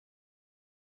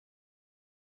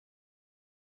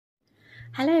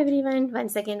Hello everyone,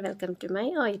 once again welcome to my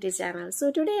Oet channel.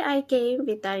 So today I came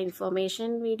with an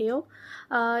information video.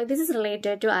 This is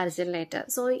related to urgent letter.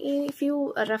 So if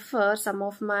you refer some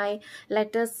of my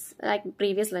letters, like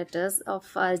previous letters of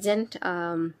urgent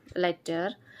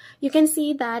letter, you can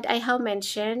see that I have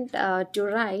mentioned to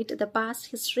write the past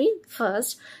history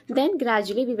first, then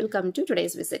gradually we will come to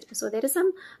today's visit. So there is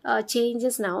some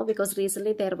changes now because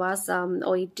recently there was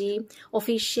Oet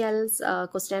officials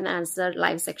question and answer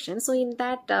live section. So in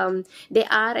that they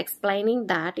are explaining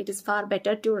that it is far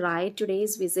better to write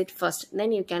today's visit first,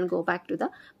 then you can go back to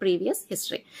the previous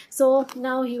history. So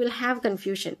now you will have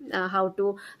confusion how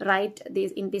to write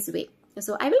this in this way.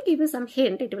 So I will give you some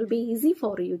hint. It will be easy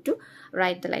for you to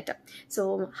write the letter.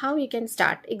 So how you can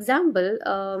start? Example,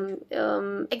 I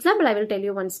will tell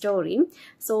you one story.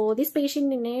 So this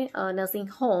patient in a nursing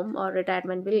home or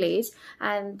retirement village,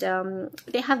 and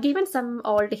they have given some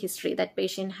old history that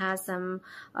patient has some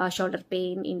shoulder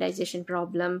pain, indigestion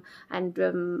problem, and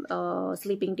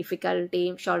sleeping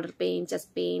difficulty, shoulder pain,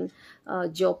 chest pain,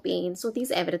 jaw pain. So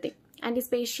these everything. And this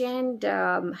patient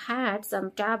had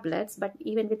some tablets, but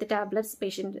even with the tablets,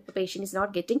 patient is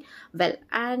not getting well,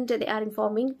 and they are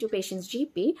informing to patient's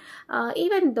GP,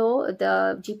 even though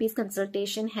the GP's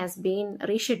consultation has been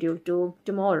rescheduled to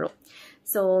tomorrow.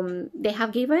 So they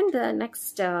have given the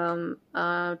next timing,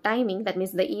 that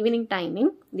means the evening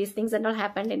timing. These things that all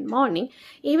happened in morning.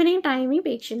 Evening timing,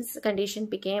 patient's condition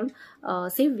became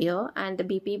severe and the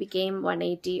BP became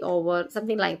 180 over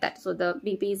something like that. So the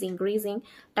BP is increasing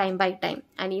time by time,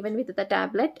 and even with the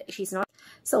tablet, she's not.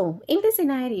 So in this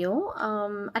scenario,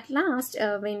 at last,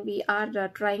 when we are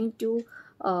trying to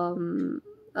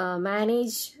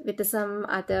manage with some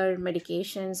other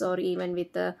medications, or even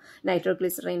with the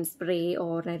nitroglycerin spray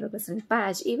or nitroglycerin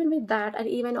patch, even with that, and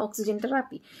even oxygen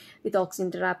therapy, with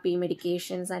oxygen therapy,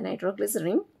 medications and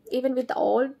nitroglycerin, even with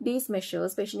all these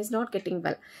measures, patient is not getting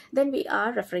well, then we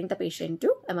are referring the patient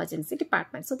to emergency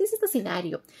department. So this is the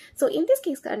scenario. So in this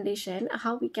case condition,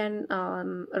 how we can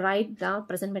write the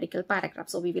present medical paragraph?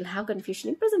 So we will have confusion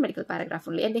in present medical paragraph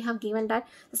only, and they have given that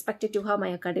suspected to have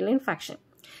myocardial infarction.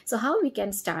 So how we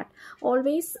can start?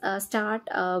 Always start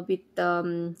with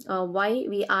why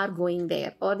we are going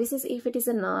there, or this is if it is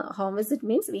a home visit,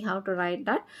 means we have to write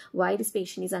that why this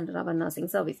patient is under our nursing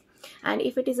service. And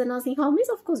if it is a nursing home, means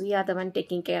of course we are the one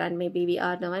taking care, and maybe we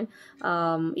are the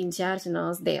one in charge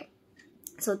nurse there.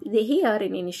 So here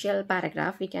in initial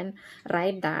paragraph we can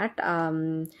write that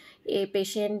a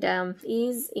patient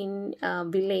is in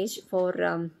village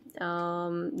for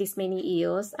this many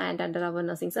years and under our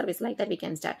nursing service, like that we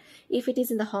can start. If it is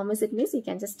in the home visit, means you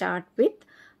can just start with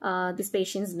this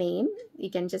patient's name, you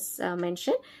can just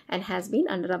mention, and has been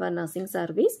under our nursing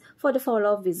service for the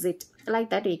follow-up visit,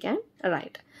 like that we can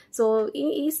write. So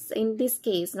is in this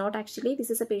case not actually, this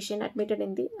is a patient admitted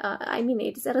in the I mean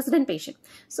it is a resident patient,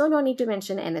 so no need to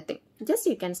mention anything, just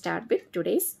you can start with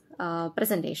today's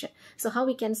presentation. So how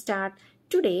we can start?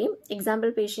 Today,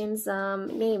 example patient's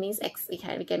name is X. We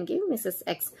can give Mrs.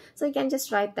 X. So you can just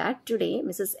write that today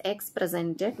Mrs. X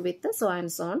presented with the so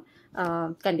and so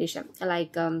on condition,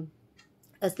 like a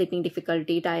sleeping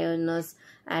difficulty, tiredness,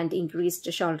 and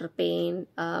increased shoulder pain,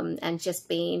 and chest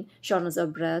pain, shortness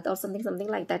of breath, or something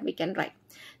like that we can write.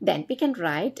 Then we can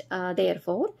write,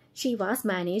 therefore, she was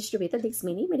managed with these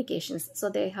many medications. So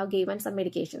they have given some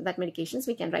medication. That medications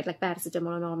we can write like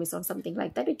paracetamol, normison, something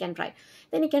like that we can write.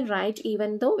 Then you can write,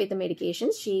 even though with the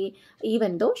medications,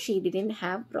 even though she didn't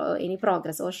have any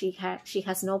progress, or she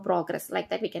has no progress, like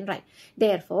that we can write.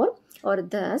 Therefore, or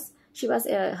thus, she was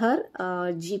her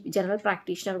general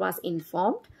practitioner was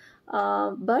informed,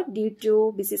 but due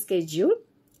to busy schedule,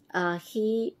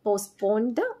 he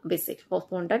postponed the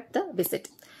visit.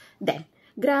 Then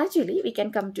gradually we can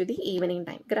come to the evening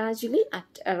time. Gradually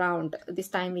at around this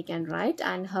time we can write,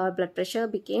 and her blood pressure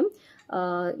became,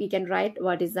 we can write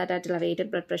what is that at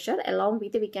elevated blood pressure. Along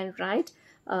with it we can write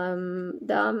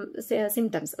the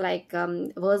symptoms, like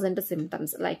worsened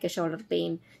symptoms like a shoulder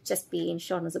pain, chest pain,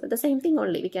 shortness of breath. The same thing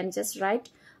only, we can just write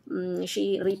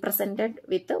she represented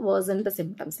with the worsened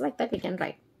symptoms, like that we can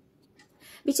write,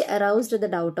 which aroused the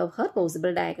doubt of her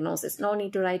possible diagnosis. No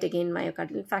need to write again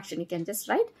myocardial infarction, you can just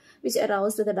write which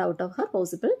aroused the doubt of her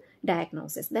possible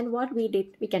diagnosis. Then what we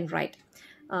did, we can write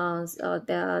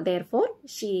Therefore,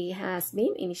 she has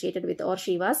been initiated with, or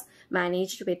she was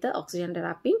managed with the oxygen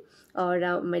therapy or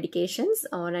medications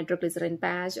or nitroglycerin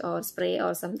patch or spray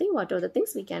or something. What are the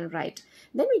things we can write?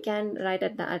 Then we can write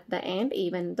at the end,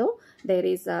 even though there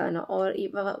is no, or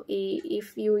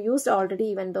if you used already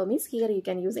even though means here you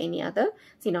can use any other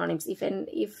synonyms.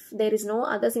 If there is no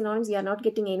other synonyms, you are not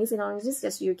getting any synonyms,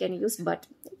 just you can use but.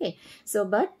 Okay, so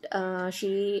but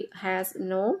she has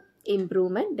no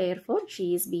improvement, therefore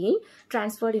she is being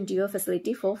transferred into your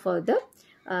facility for further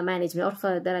management or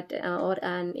further or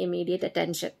an immediate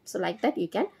attention. So like that you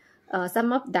can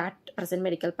sum up that present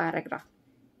medical paragraph.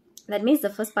 That means the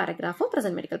first paragraph of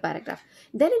present medical paragraph.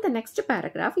 Then in the next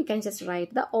paragraph, you can just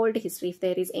write the old history. If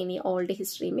there is any old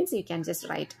history means you can just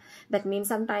write. That means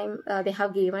sometime they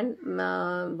have given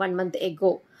 1 month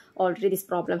ago. Already this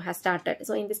problem has started.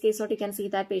 So in this case, what you can see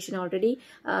that patient already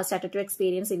started to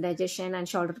experience indigestion and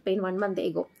shoulder pain 1 month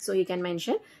ago. So you can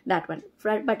mention that one.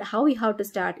 But how you have to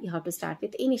start? You have to start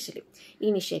with initially.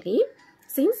 Initially,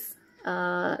 since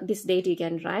this date you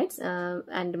can write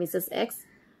and Mrs. X,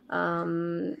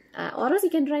 or else you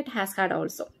can write has had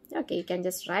also. Okay, you can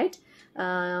just write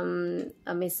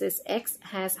Mrs. X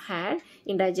has had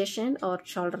indigestion or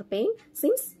shoulder pain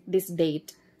since this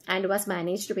date and was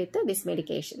managed with these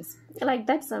medications. Like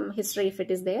that, some history if it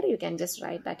is there, you can just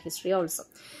write that history also.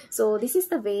 So this is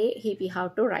the way we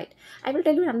have to write. I will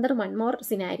tell you another one more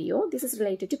scenario. This is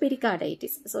related to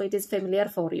pericarditis. So it is familiar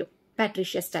for you,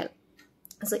 Patricia style.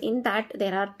 So in that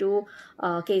there are two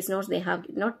case notes. They have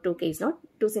not two case notes,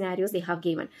 two scenarios they have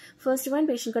given. First one,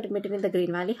 patient got admitted in the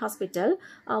Green Valley Hospital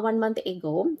 1 month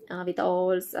ago with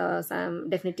all some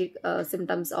definitive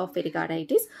symptoms of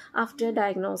pericarditis. After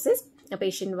diagnosis, the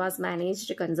patient was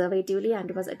managed conservatively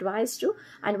and was advised to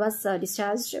and was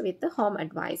discharged with the home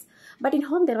advice. But in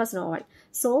home there was no one.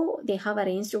 So they have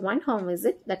arranged one home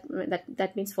visit.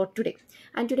 That means for today.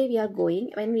 And today we are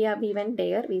going. When we went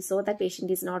there, we saw that patient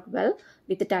is not well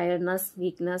with the tiredness,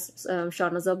 weakness,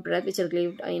 shortness of breath, which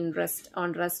relieved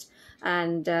on rest,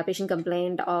 and patient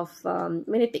complained of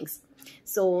many things.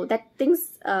 So that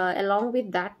things along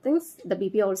with that things, the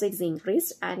BP also is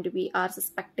increased, and we are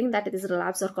suspecting that it is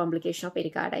relapse or complication of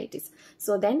pericarditis.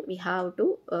 So then we have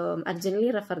to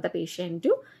urgently refer the patient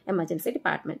to emergency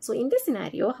department. So in this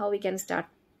scenario, how we can start?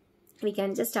 We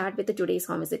can just start with the today's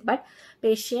home visit, but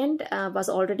patient was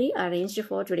already arranged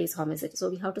for today's home visit. So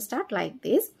we have to start like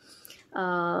this.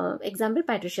 Example,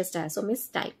 Patricia Style. So Miss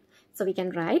Style. So we can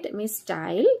write Miss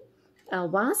Style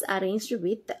was arranged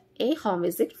with a home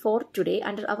visit for today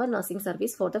under our nursing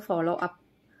service for the follow-up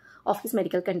of his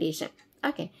medical condition.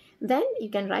 Okay, then you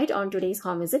can write on today's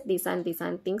home visit this and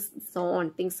things, so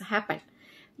on, things happen.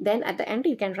 Then at the end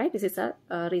you can write this is a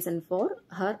reason for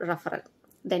her referral.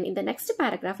 Then in the next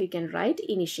paragraph you can write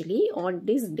initially on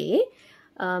this day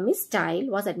Miss Style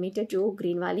was admitted to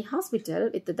Green Valley Hospital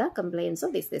with the complaints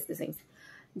of these things.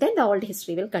 Then the old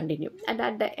history will continue, and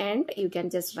at the end you can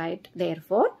just write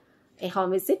therefore a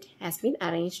home visit has been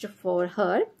arranged for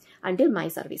her until my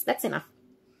service. That's enough.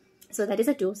 So that is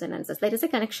a two sentences. There is a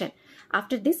connection.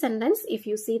 After this sentence, if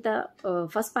you see the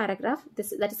first paragraph,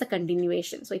 that is a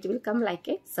continuation. So it will come like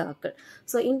a circle.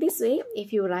 So in this way,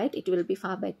 if you write, it will be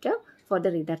far better for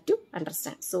the reader to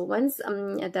understand. So once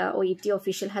the OET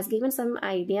official has given some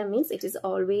idea, means it is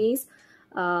always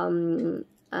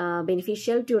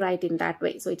beneficial to write in that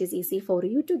way. So it is easy for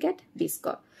you to get this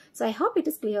score. So I hope it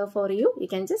is clear for you. You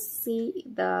can just see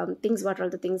the things, what are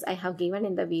the things I have given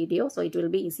in the video. So it will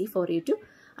be easy for you to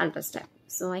understand.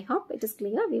 So I hope it is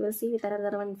clear. We will see with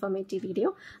another one informative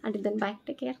video. Until then, bye.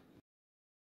 Take care.